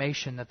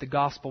transformation that the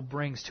gospel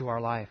brings to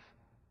our life.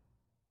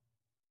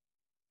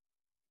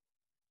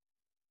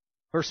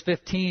 Verse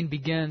 15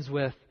 begins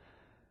with,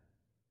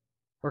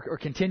 or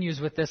continues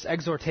with this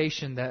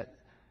exhortation that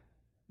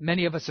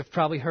many of us have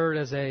probably heard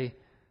as a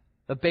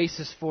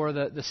basis for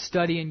the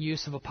study and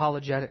use of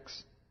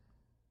apologetics.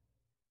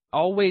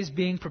 Always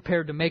being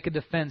prepared to make a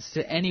defense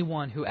to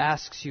anyone who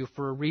asks you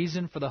for a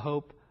reason for the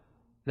hope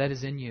that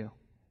is in you.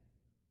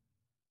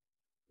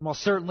 Well,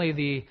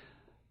 certainly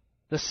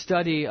the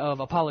study of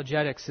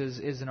apologetics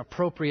is an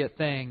appropriate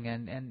thing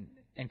and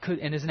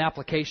is an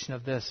application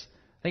of this.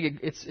 I think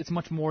it's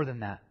much more than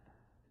that.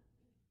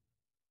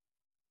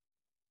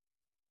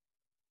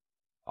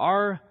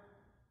 Our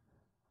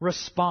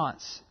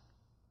response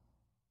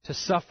to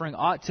suffering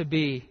ought to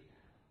be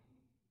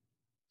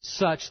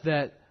such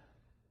that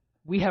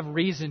we have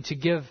reason to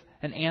give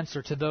an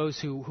answer to those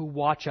who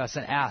watch us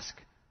and ask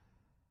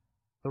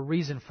the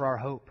reason for our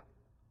hope.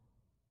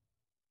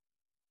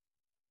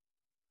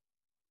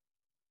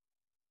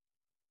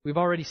 We've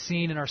already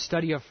seen in our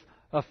study of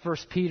 1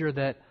 Peter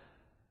that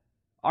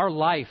our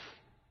life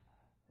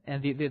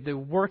and the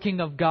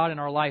working of God in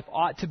our life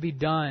ought to be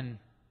done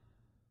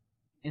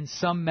in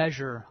some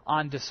measure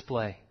on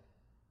display.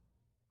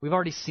 We've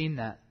already seen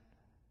that.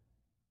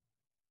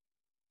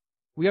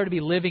 We are to be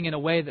living in a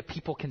way that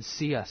people can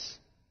see us.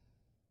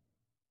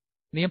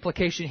 And the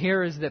implication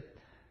here is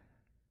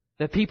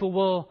that people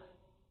will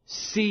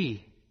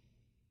see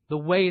the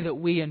way that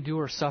we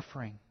endure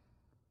suffering.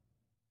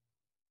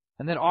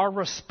 And that our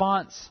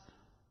response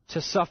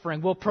to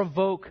suffering will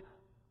provoke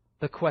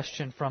the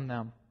question from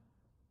them.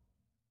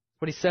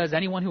 What he says,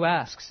 anyone who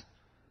asks.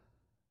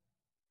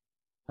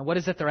 And what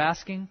is it they're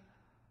asking?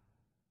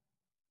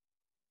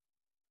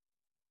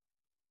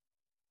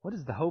 What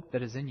is the hope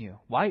that is in you?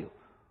 Why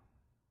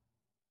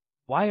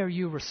are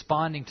you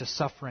responding to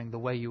suffering the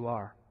way you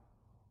are?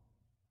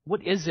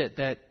 What is it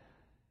that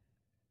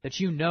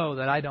you know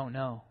that I don't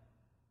know?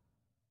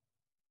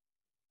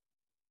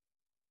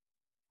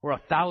 Or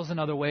 1,000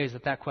 other ways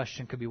that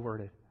question could be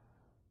worded.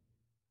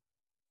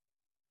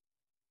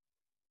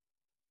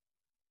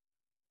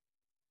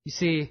 You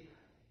see,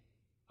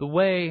 the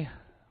way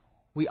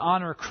we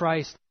honor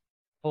Christ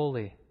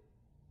holy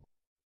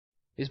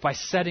is by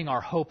setting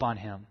our hope on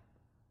Him,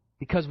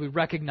 because we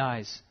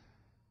recognize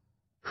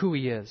who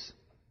He is.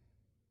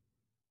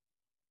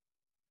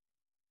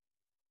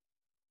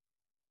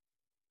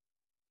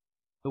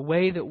 The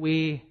way that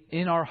we,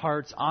 in our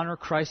hearts, honor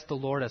Christ the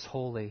Lord as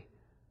holy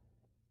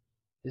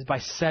is by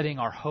setting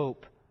our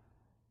hope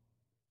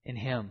in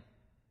Him.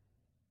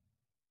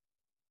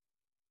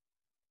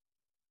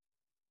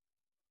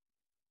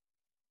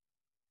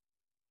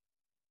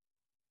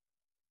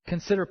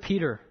 Consider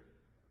Peter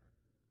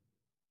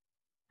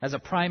as a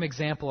prime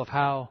example of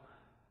how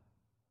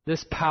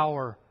this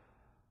power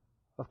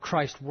of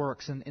Christ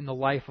works in the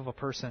life of a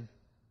person.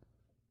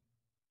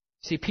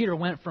 See, Peter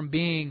went from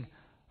being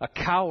a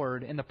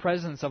coward in the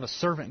presence of a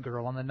servant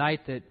girl on the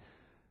night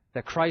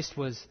that Christ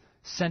was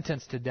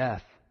sentenced to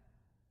death,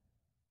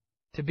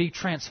 to be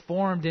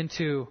transformed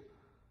into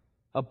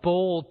a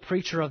bold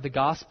preacher of the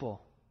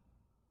gospel,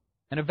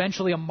 and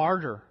eventually a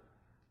martyr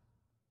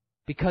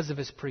because of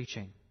his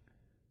preaching.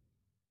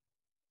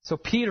 So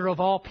Peter,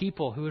 of all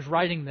people, who is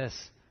writing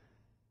this,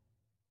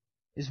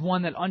 is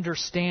one that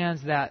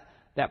understands that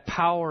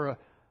power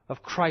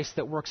of Christ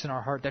that works in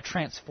our heart, that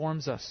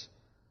transforms us.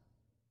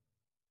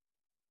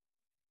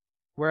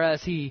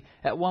 Whereas he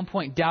at one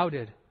point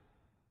doubted,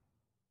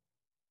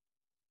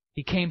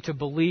 he came to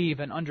believe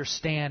and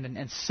understand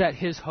and set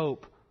his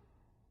hope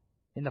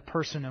in the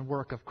person and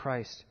work of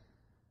Christ.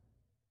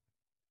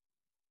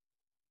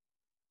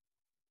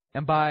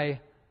 And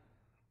by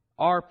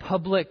our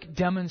public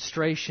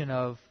demonstration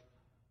of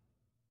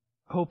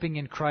hoping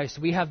in Christ,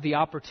 we have the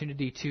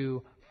opportunity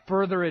to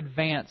further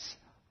advance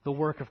the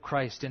work of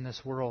Christ in this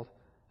world,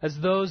 as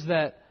those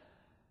that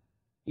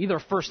either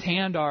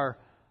firsthand are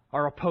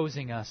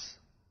opposing us,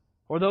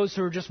 or those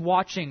who are just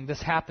watching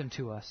this happen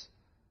to us.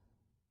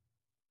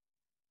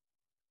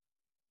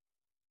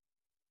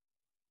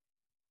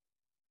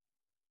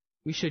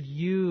 We should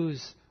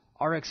use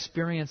our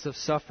experience of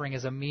suffering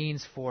as a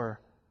means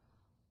for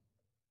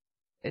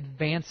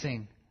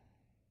advancing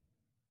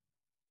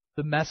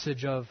the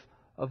message of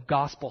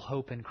gospel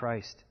hope in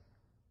Christ.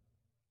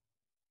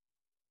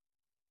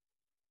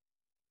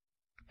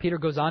 Peter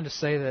goes on to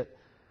say that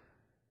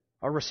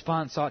our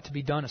response ought to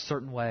be done a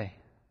certain way.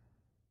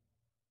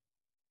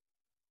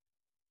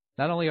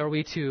 Not only are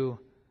we to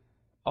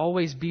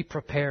always be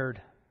prepared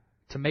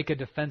to make a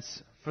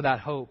defense for that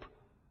hope,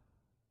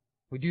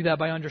 we do that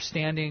by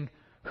understanding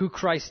who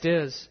Christ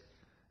is.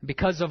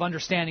 Because of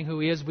understanding who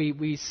He is,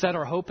 we set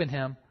our hope in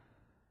Him.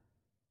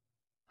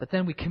 But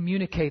then we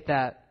communicate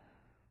that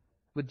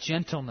with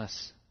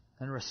gentleness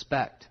and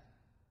respect.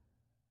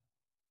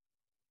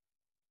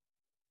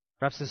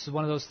 Perhaps this is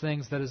one of those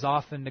things that is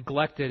often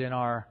neglected in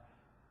our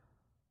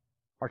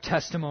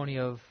testimony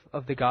of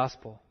the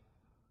gospel.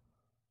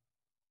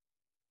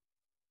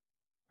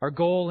 Our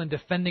goal in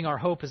defending our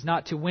hope is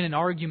not to win an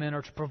argument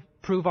or to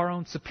prove our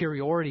own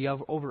superiority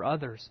over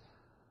others.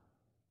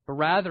 But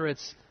rather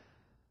it's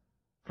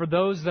for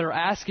those that are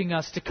asking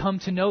us to come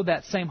to know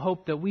that same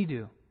hope that we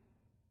do.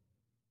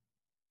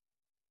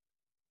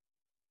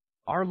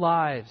 Our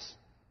lives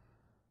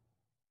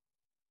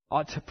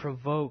ought to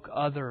provoke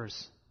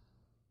others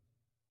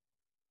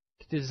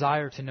to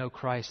desire to know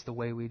Christ the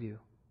way we do.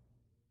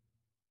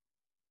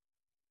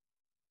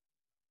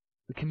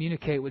 We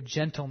communicate with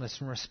gentleness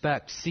and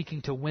respect,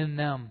 seeking to win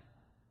them,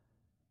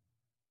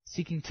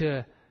 seeking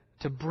to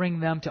bring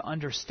them to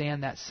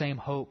understand that same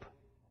hope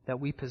that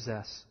we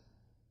possess.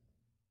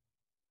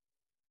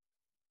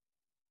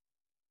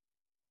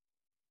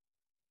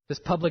 This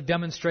public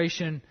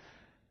demonstration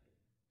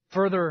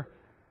further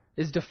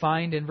is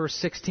defined in verse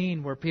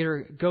 16, where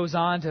Peter goes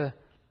on to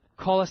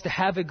call us to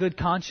have a good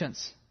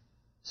conscience,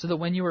 so that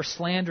when you are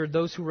slandered,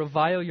 those who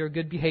revile your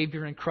good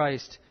behavior in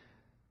Christ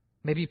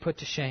may be put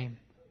to shame.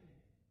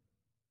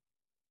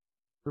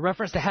 The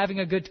reference to having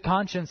a good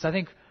conscience, I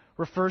think,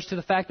 refers to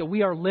the fact that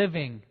we are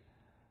living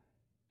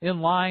in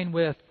line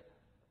with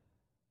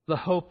the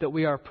hope that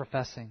we are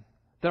professing.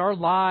 That our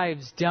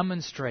lives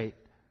demonstrate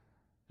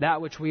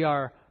that which we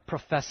are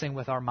professing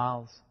with our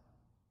mouths.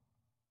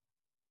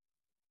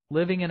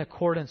 Living in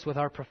accordance with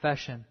our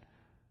profession.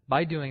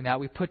 By doing that,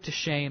 we put to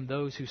shame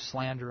those who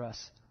slander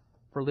us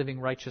for living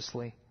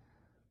righteously.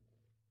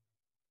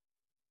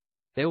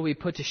 They will be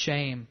put to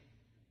shame.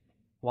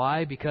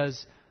 Why?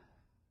 Because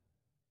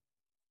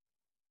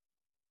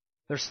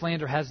their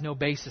slander has no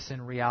basis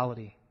in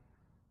reality.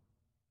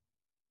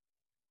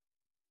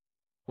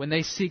 When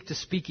they seek to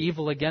speak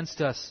evil against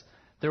us,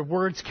 their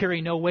words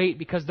carry no weight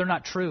because they're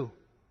not true.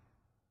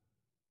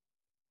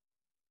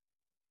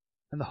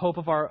 And the hope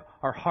of our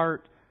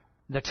heart,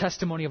 the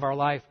testimony of our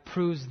life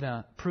proves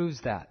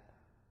that.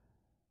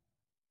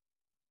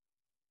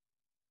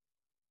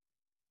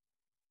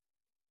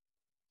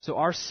 So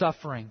our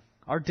suffering,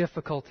 our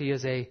difficulty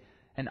is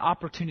an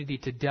opportunity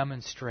to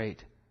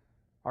demonstrate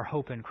our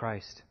hope in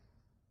Christ.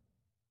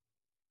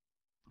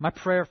 My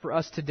prayer for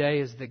us today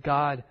is that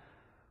God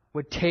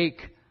would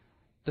take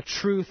the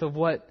truth of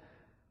what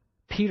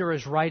Peter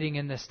is writing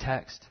in this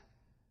text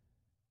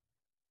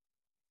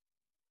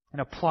and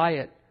apply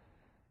it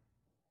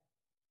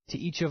to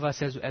each of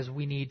us as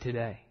we need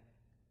today.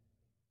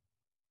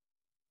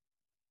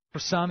 For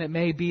some, it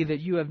may be that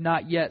you have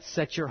not yet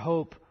set your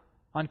hope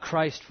on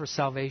Christ for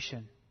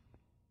salvation.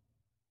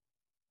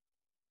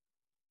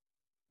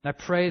 And I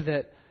pray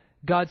that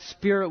God's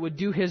Spirit would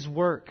do His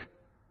work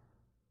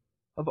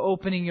of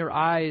opening your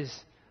eyes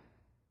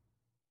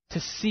to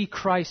see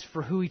Christ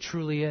for who He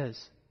truly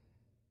is,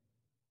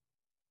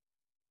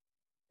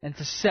 and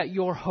to set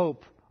your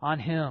hope on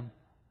Him.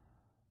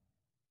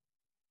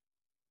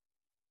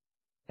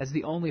 as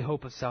the only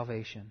hope of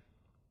salvation.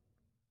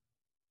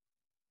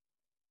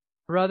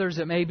 For others,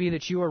 it may be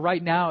that you are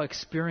right now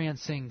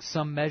experiencing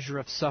some measure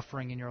of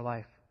suffering in your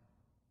life,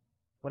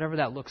 whatever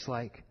that looks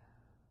like.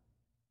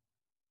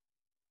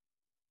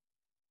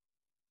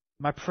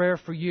 My prayer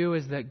for you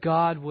is that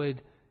God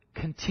would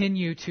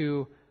continue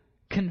to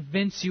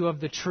convince you of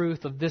the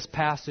truth of this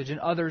passage and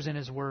others in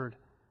His Word.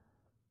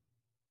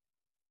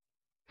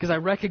 Because I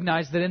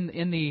recognize that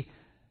in the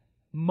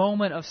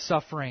moment of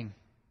suffering,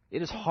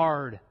 it is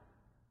hard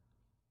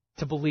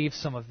to believe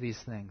some of these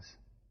things.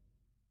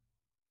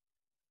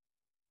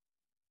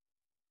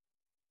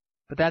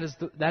 But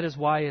that is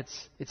why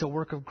it's a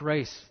work of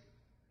grace,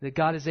 that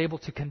God is able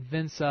to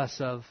convince us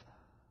of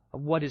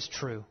what is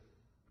true.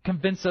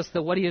 Convince us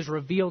that what He has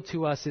revealed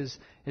to us is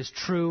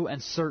true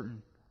and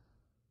certain.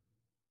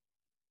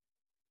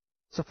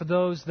 So for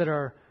those that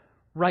are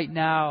right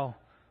now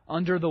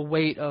under the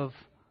weight of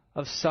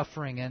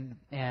suffering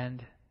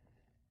and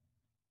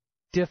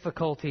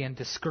difficulty and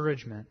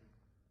discouragement,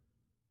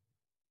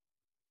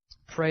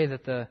 pray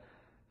that the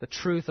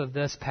truth of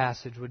this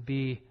passage would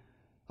be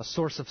a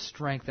source of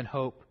strength and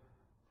hope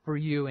for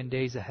you in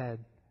days ahead.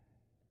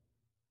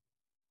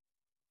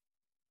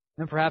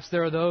 And perhaps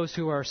there are those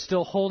who are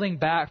still holding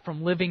back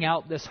from living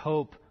out this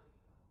hope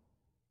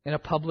in a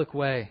public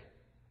way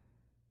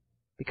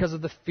because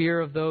of the fear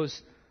of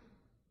those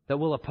that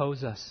will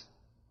oppose us.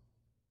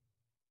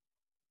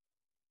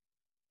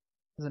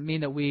 Doesn't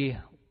mean that we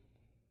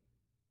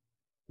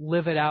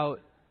live it out.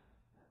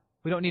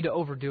 We don't need to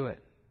overdo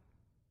it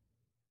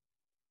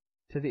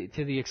to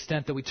the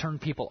extent that we turn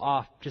people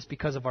off just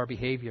because of our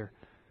behavior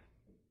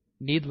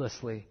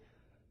needlessly.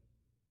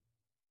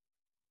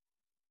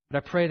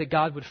 But I pray that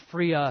God would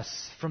free us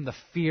from the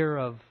fear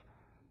of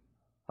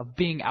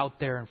being out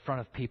there in front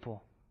of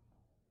people.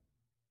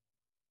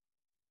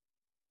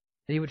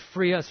 That He would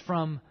free us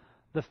from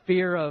the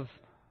fear of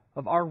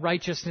our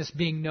righteousness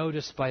being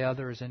noticed by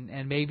others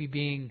and maybe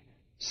being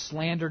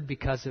slandered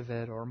because of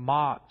it or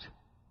mocked.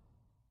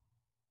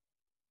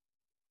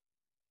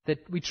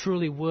 That we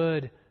truly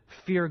would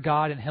fear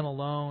God and Him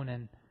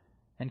alone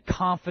and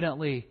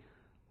confidently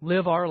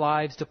live our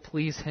lives to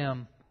please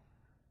Him,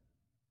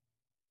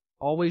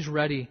 always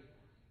ready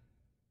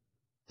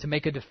to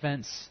make a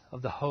defense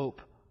of the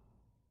hope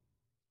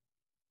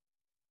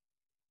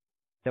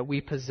that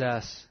we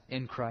possess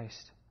in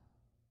Christ.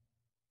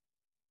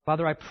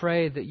 Father, I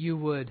pray that You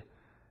would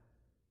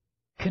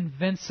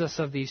convince us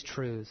of these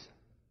truths.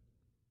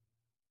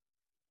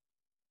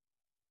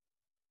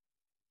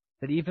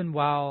 That even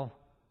while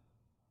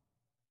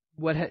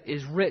what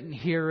is written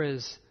here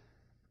is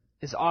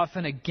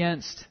often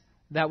against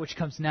that which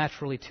comes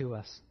naturally to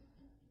us,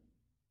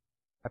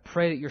 I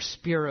pray that Your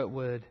Spirit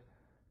would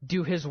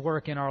do His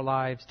work in our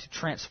lives to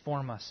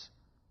transform us.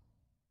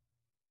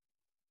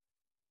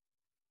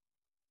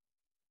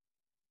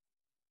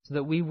 So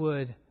that we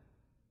would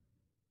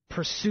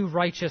pursue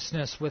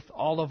righteousness with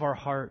all of our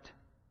heart,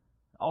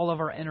 all of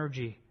our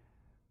energy,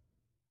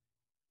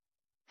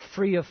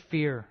 free of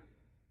fear,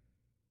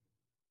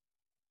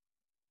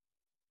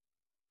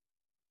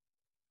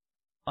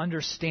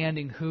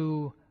 understanding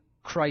who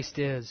Christ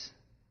is,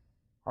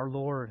 our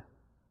Lord,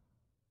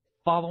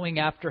 following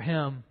after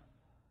Him,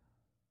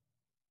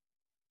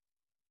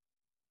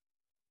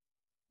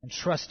 and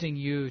trusting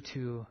You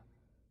to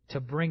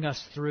bring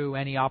us through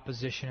any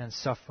opposition and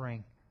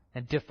suffering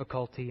and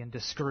difficulty and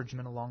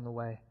discouragement along the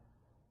way.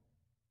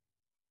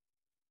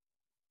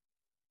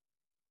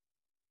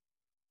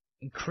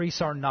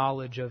 Increase our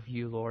knowledge of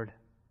You, Lord.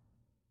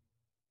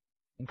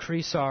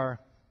 Increase our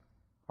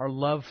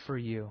love for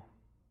You.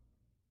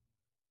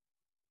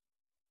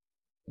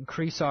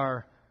 Increase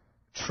our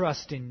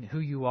trust in who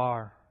You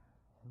are,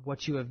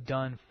 what You have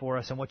done for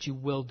us, and what You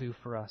will do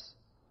for us.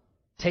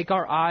 Take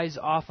our eyes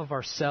off of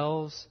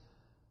ourselves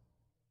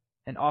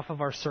and off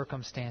of our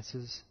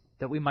circumstances,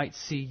 that we might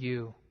see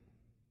You.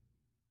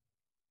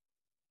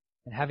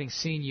 And having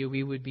seen You,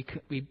 we would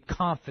be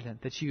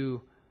confident that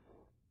You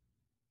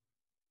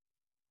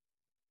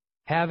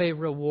have a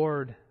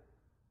reward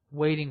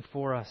waiting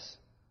for us.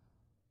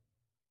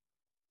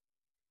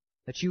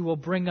 That You will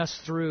bring us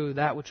through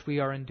that which we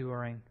are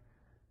enduring.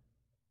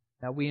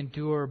 That we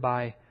endure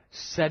by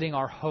setting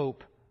our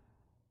hope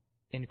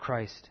in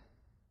Christ.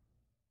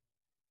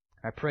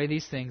 I pray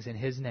these things in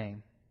His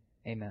name.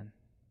 Amen.